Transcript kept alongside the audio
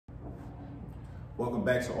Welcome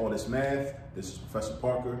back to All This Math. This is Professor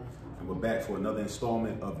Parker, and we're back for another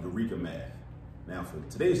installment of Eureka Math. Now, for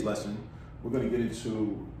today's lesson, we're going to get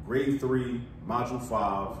into Grade 3, Module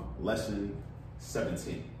 5, Lesson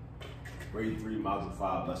 17. Grade 3, Module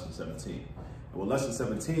 5, Lesson 17. And what Lesson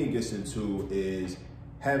 17 gets into is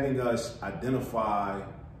having us identify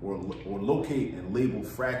or locate and label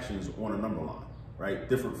fractions on a number line, right?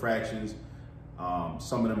 Different fractions.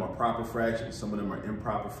 Some of them are proper fractions, some of them are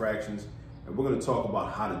improper fractions. And we're going to talk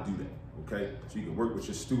about how to do that, okay? So you can work with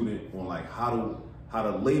your student on like how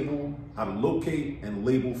to locate and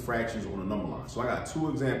label fractions on a number line. So I got two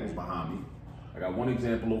examples behind me. I got one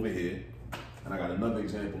example over here, and I got another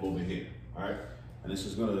example over here, all right? And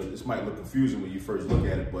this might look confusing when you first look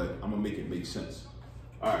at it, but I'm gonna make it make sense.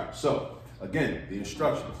 All right, so again, the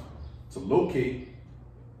instructions to locate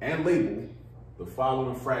and label the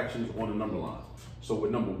following fractions on a number line. So with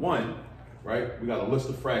number one, right, we got a list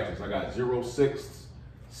of fractions. I got 0/6,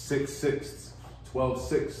 6/6,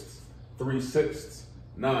 12/6, 3/6,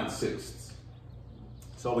 9/6.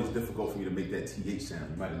 It's always difficult for me to make that TH sound.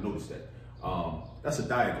 You might have noticed that. That's a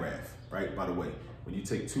digraph, right? By the way, when you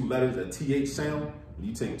take two letters, a TH sound, when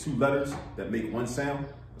you take two letters that make one sound,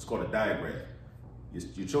 it's called a digraph.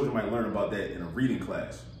 Your children might learn about that in a reading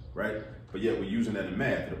class, right? But yet we're using that in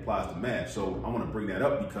math. It applies to math. So I want to bring that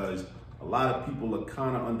up because a lot of people are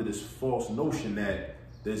kind of under this false notion that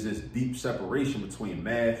there's this deep separation between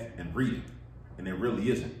math and reading, and there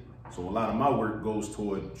really isn't. So a lot of my work goes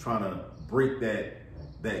toward trying to break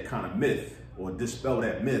that kind of myth, or dispel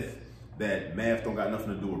that myth that math don't got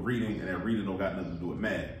nothing to do with reading and that reading don't got nothing to do with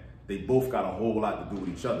math. They both got a whole lot to do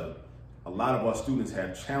with each other. A lot of our students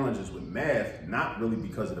have challenges with math, not really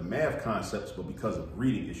because of the math concepts, but because of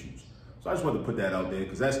reading issues. So I just wanted to put that out there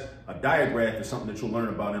because that's a diagraph is something that you'll learn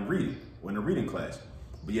about in reading or in a reading class.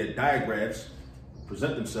 But yet diagraphs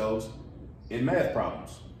present themselves in math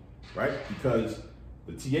problems, right? Because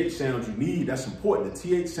the TH sound you need, that's important. The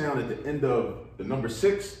TH sound at the end of the number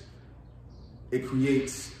 6, it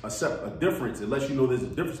creates a difference. It lets you know there's a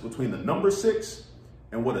difference between the number 6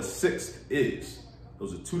 and what a sixth is.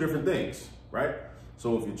 Those are two different things, right?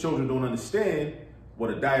 So if your children don't understand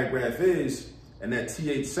what a digraph is and that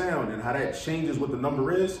TH sound and how that changes what the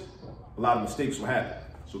number is, a lot of mistakes will happen.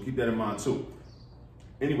 So keep that in mind too.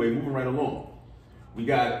 Anyway, moving right along. We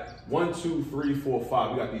got 1, 2, 3, 4,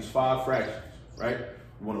 5. We got these 5 fractions, right?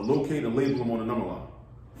 We want to locate and label them on the number line.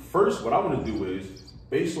 First, what I want to do is,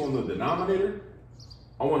 based on the denominator,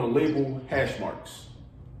 I want to label hash marks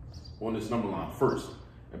on this number line first.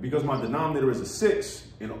 And because my denominator is a 6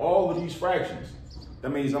 in all of these fractions, that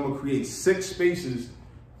means I'm going to create 6 spaces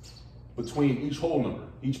between each whole number,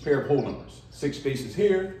 each pair of whole numbers. 6 spaces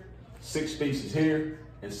here, 6 spaces here,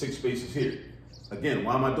 and 6 spaces here. Again,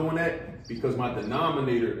 why am I doing that? Because my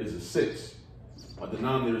denominator is a 6. My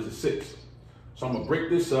denominator is a 6. So I'm going to break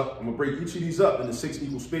this up. I'm going to break each of these up into 6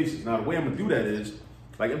 equal spaces. Now, the way I'm going to do that is,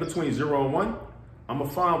 like in between 0 and 1, I'm going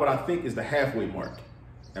to find what I think is the halfway mark.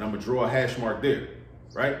 And I'm going to draw a hash mark there,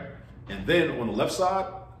 right? And then on the left side,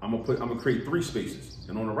 I'm going to create 3 spaces.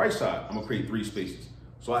 And on the right side, I'm going to create 3 spaces.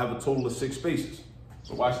 So I have a total of 6 spaces.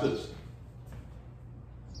 So watch this.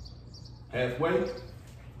 Halfway,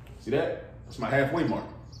 see that? That's my halfway mark,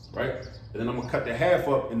 right? And then I'm gonna cut the half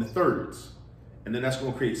up into thirds. And then that's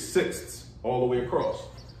gonna create sixths all the way across.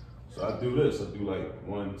 So I do this, I do like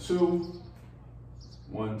 1, 2,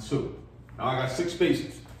 1, 2. Now I got 6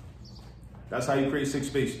 spaces. That's how you create 6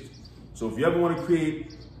 spaces. So if you ever wanna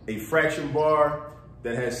create a fraction bar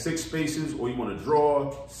that has 6 spaces, or you wanna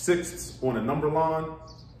draw sixths on a number line,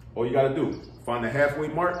 all you gotta do, find the halfway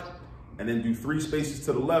mark, and then do 3 spaces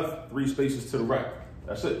to the left, 3 spaces to the right.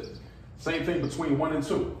 That's it. Same thing between 1 and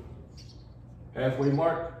 2. Halfway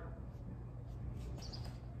mark,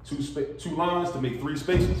 2 lines to make 3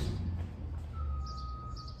 spaces.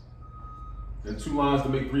 And 2 lines to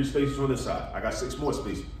make 3 spaces on this side. I got 6 more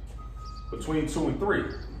spaces. Between 2 and 3.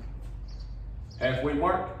 Halfway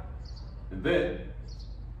mark, and then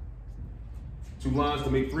 2 lines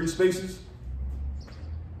to make 3 spaces.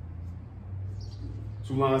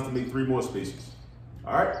 2 lines to make 3 more spaces.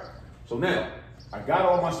 All right? So now, I got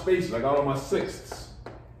all my spaces, I got all my sixths.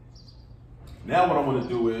 Now what I want to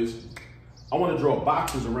do is, I want to draw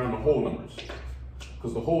boxes around the whole numbers.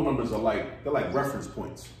 Because the whole numbers are they're like reference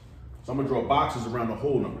points. So I'm going to draw boxes around the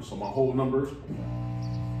whole numbers. So my whole numbers.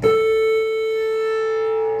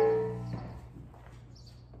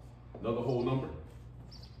 Another whole number.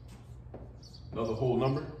 Another whole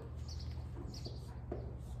number.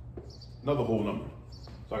 Another whole number.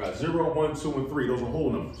 So I got 0, 1, 2, and 3. Those are whole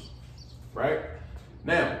numbers, right?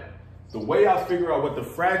 Now, the way I figure out what the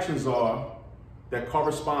fractions are that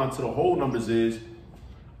correspond to the whole numbers is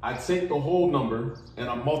I take the whole number and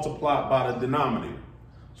I multiply it by the denominator.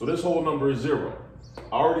 So this whole number is 0.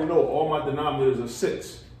 I already know all my denominators are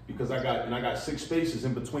 6 because I got 6 spaces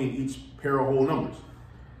in between each pair of whole numbers.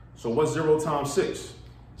 So what's 0 times 6?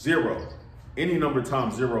 0. Any number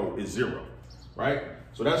times 0 is 0, right?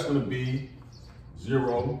 So that's going to be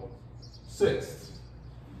 0 sixths.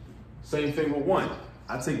 Same thing with 1.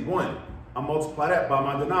 I take 1. I multiply that by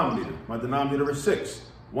my denominator. My denominator is 6.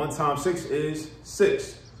 1 times 6 is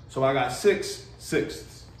 6. So I got 6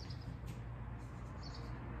 sixths.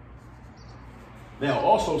 Now,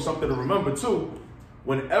 also something to remember too,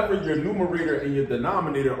 whenever your numerator and your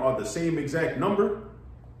denominator are the same exact number,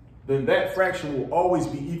 then that fraction will always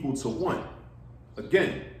be equal to 1.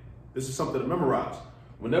 Again, this is something to memorize.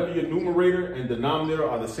 Whenever your numerator and denominator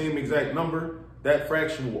are the same exact number, that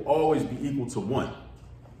fraction will always be equal to 1.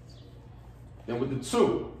 Then with the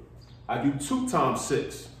 2, I do 2 times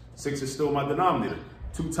 6. 6 is still my denominator.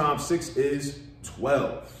 2 times 6 is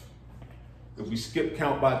 12. If we skip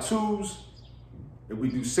count by 2's, if we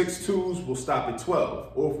do 6 2's, we'll stop at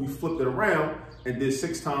 12. Or if we flipped it around and did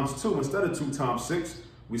 6 times 2 instead of 2 times 6,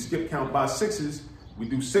 we skip count by 6's, we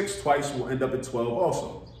do 6 twice, we'll end up at 12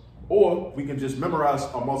 also. Or we can just memorize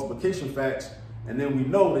our multiplication facts, and then we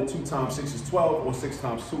know that 2 times 6 is 12, or 6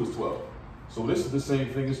 times 2 is 12. So this is the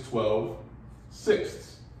same thing as 12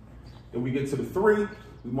 sixths. Then we get to the 3,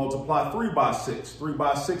 we multiply 3 by 6. 3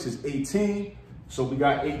 by 6 is 18, so we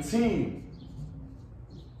got 18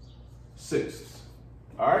 sixths.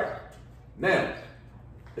 All right? Now,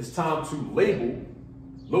 it's time to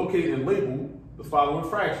locate and label the following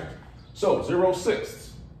fractions. So 0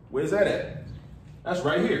 sixths, where's that at? That's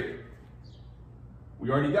right here. We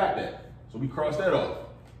already got that. So we cross that off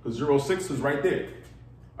because 0 sixths is right there.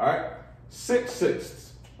 All right? 6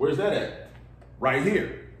 sixths, where's that at? Right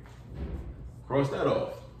here. Cross that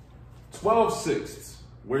off. 12 sixths,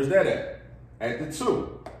 where's that at? At the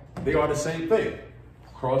 2. They are the same thing.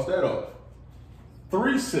 Cross that off.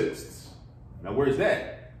 3 sixths, now where's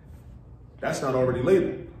that? That's not already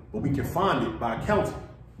labeled, but we can find it by counting.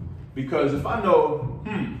 Because if I know,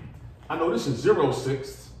 I know this is 0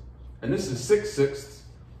 sixths and this is 6 sixths,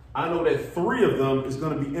 I know that 3 of them is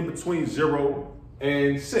going to be in between 0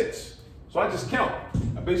 and 6. So I just count.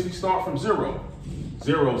 I basically start from 0.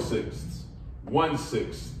 0 sixths, 1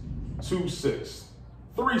 sixth, 2 sixths,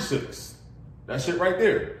 3 sixths. That's it right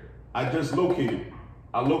there. I just located.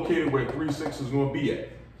 I located where 3 sixths is going to be at.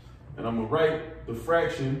 And I'm going to write the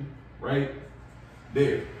fraction right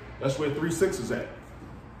there. That's where 3 sixths is at.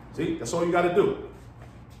 See, that's all you got to do.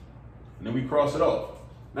 And then we cross it off.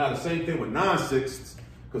 Now the same thing with 9 sixths,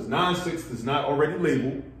 because 9 sixths is not already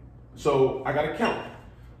labeled, so I got to count.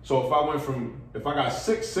 So if I got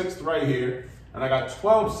 6 sixths right here, and I got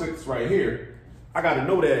 12 sixths right here, I got to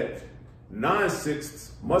know that 9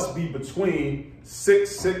 sixths must be between 6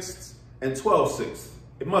 sixths and 12 sixths.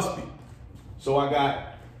 It must be. So I'm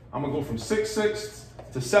going to go from 6 sixths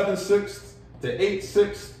to 7 sixths to 8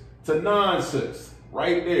 sixths to 9 sixths.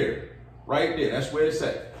 Right there. Right there. That's where it's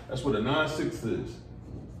at. That's where the 9 sixths is.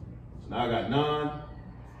 So now I got 9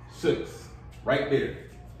 sixths. Right there.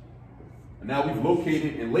 And now we've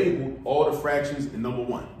located and labeled all the fractions in number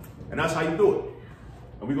 1. And that's how you do it.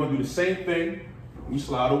 And we're going to do the same thing when we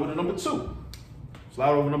slide over to number 2. Slide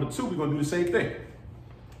over to number 2, we're going to do the same thing.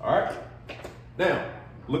 All right? Now,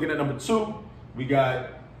 looking at number 2, now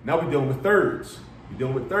we're dealing with thirds. We're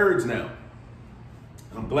dealing with thirds now.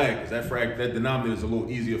 And I'm glad because that denominator is a little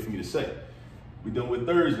easier for me to say. We're dealing with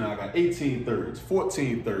thirds now. I got 18 thirds,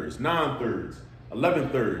 14 thirds, 9 thirds, 11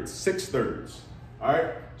 thirds, 6 thirds. All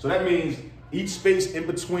right? So that means each space in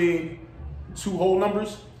between 2 whole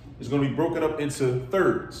numbers is going to be broken up into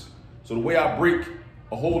thirds. So the way I break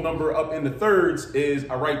a whole number up into thirds is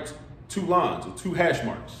I write 2 lines or 2 hash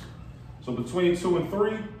marks. So between 2 and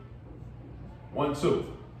 3, 1,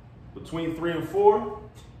 2. Between 3 and 4,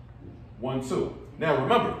 1, 2. Now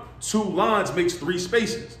remember, 2 lines makes 3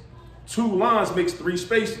 spaces. 2 lines makes 3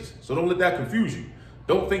 spaces. So don't let that confuse you.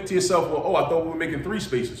 Don't think to yourself, well, oh, I thought we were making 3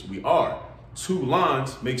 spaces. We are. 2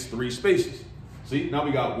 lines makes 3 spaces. See, now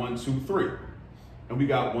we got 1, 2, 3. And we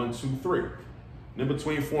got 1, 2, 3. And then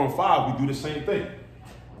between 4 and 5, we do the same thing.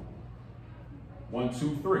 1,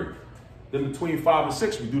 2, 3. Then between 5 and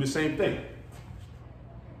 6, we do the same thing.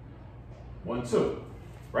 1, 2.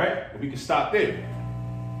 Right? And we can stop there.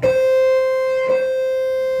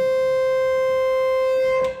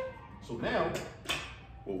 So now,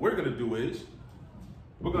 what we're going to do is,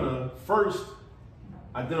 we're going to first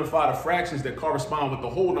identify the fractions that correspond with the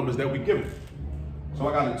whole numbers that we're given. So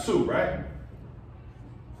I got a 2, right?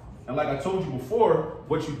 And like I told you before,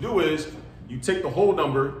 what you do is, you take the whole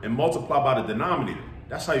number and multiply by the denominator.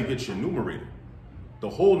 That's how you get your numerator. The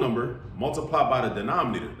whole number multiplied by the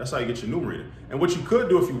denominator. That's how you get your numerator. And what you could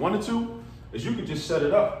do if you wanted to is you could just set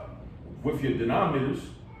it up with your denominators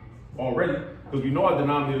already, because we know our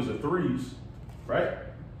denominators are 3s, right?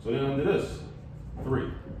 So then under this,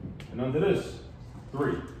 3. And under this,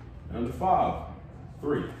 3. And under 5,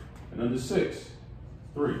 3. And under 6,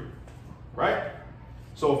 3. Right?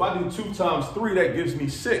 So if I do 2 times 3, that gives me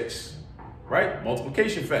 6. Right?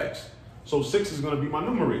 Multiplication facts. So 6 is going to be my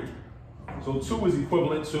numerator. So 2 is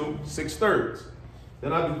equivalent to 6/3.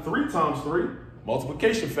 Then I do 3 times 3,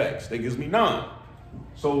 multiplication facts. That gives me 9.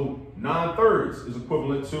 So 9/3 is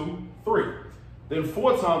equivalent to 3. Then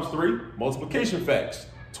 4 times 3, multiplication facts,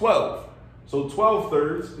 12. So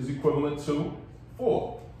 12/3 is equivalent to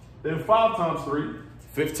 4. Then 5 times 3,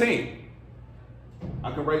 15.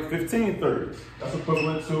 I can write 15/3. That's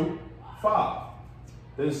equivalent to 5.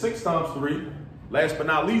 Then 6 times 3, last but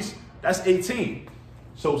not least, that's 18.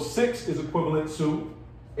 So 6 is equivalent to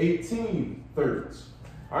 18/3.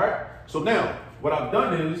 All right? So now, what I've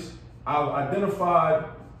done is I've identified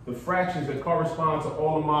the fractions that correspond to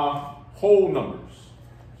all of my whole numbers.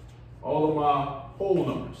 All of my whole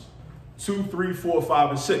numbers. 2, 3, 4, 5,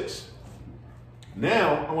 and 6.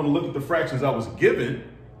 Now, I want to look at the fractions I was given,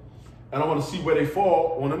 and I want to see where they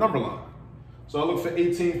fall on the number line. So I look for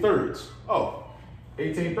 18/3. Oh,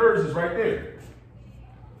 18/3 is right there.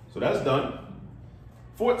 So that's done.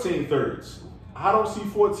 14/3. I don't see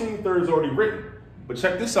 14/3 already written. But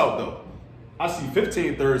check this out though. I see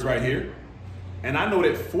 15/3 right here. And I know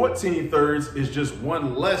that 14/3 is just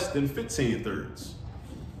one less than 15/3.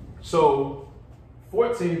 So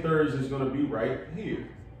 14/3 is going to be right here.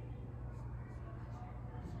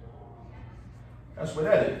 That's what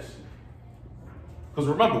that is. Because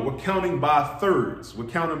remember, we're counting by thirds. We're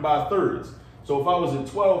counting by thirds. So if I was at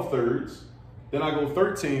 12/3, then I go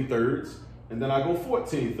 13/3, and then I go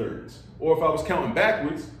 14/3. Or if I was counting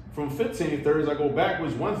backwards, from 15/3, I go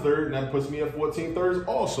backwards 1/3, and that puts me at 14/3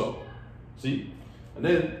 also. See? And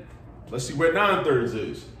then, let's see where 9/3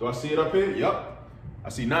 is. Do I see it up here? Yep. I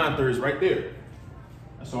see 9/3 right there.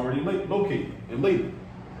 That's already located and labeled.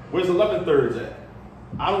 Where's 11/3 at?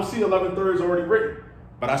 I don't see 11/3 already written,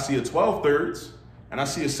 but I see a 12/3, and I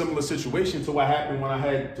see a similar situation to what happened when I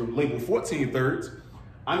had to label 14/3.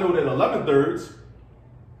 I know that 11/3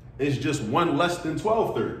 is just one less than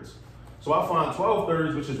 12/3. So I find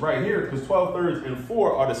 12/3, which is right here, because 12/3 and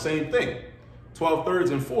 4 are the same thing.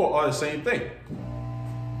 12/3 and 4 are the same thing.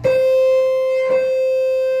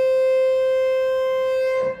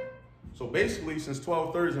 So basically, since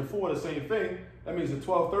 12/3 and 4 are the same thing, that means that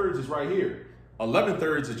 12/3 is right here.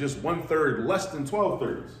 11/3 is just 1/3 less than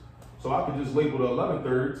 12/3. So I could just label the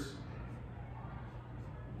 11/3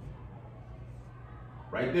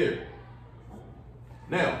 right there.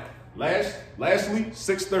 Now, lastly,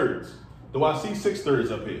 6/3. Do I see 6/3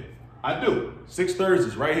 up here? I do. 6/3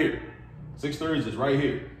 is right here. 6/3 is right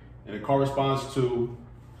here. And it corresponds to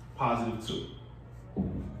 +2.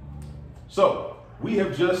 So we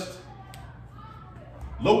have just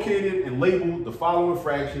located and labeled the following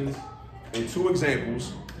fractions in 2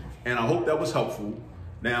 examples, and I hope that was helpful.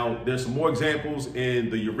 Now, there's some more examples in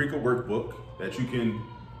the Eureka workbook that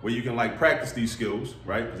where you can like practice these skills,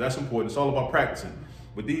 right? Because that's important. It's all about practicing.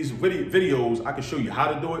 With these videos, I can show you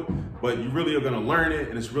how to do it, but you really are going to learn it,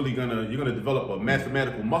 and it's really you're going to develop a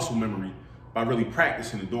mathematical muscle memory by really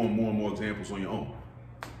practicing and doing more and more examples on your own.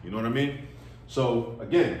 You know what I mean? So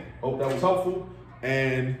again, hope that was helpful,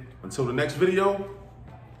 and until the next video,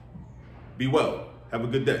 be well. Have a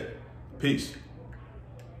good day. Peace.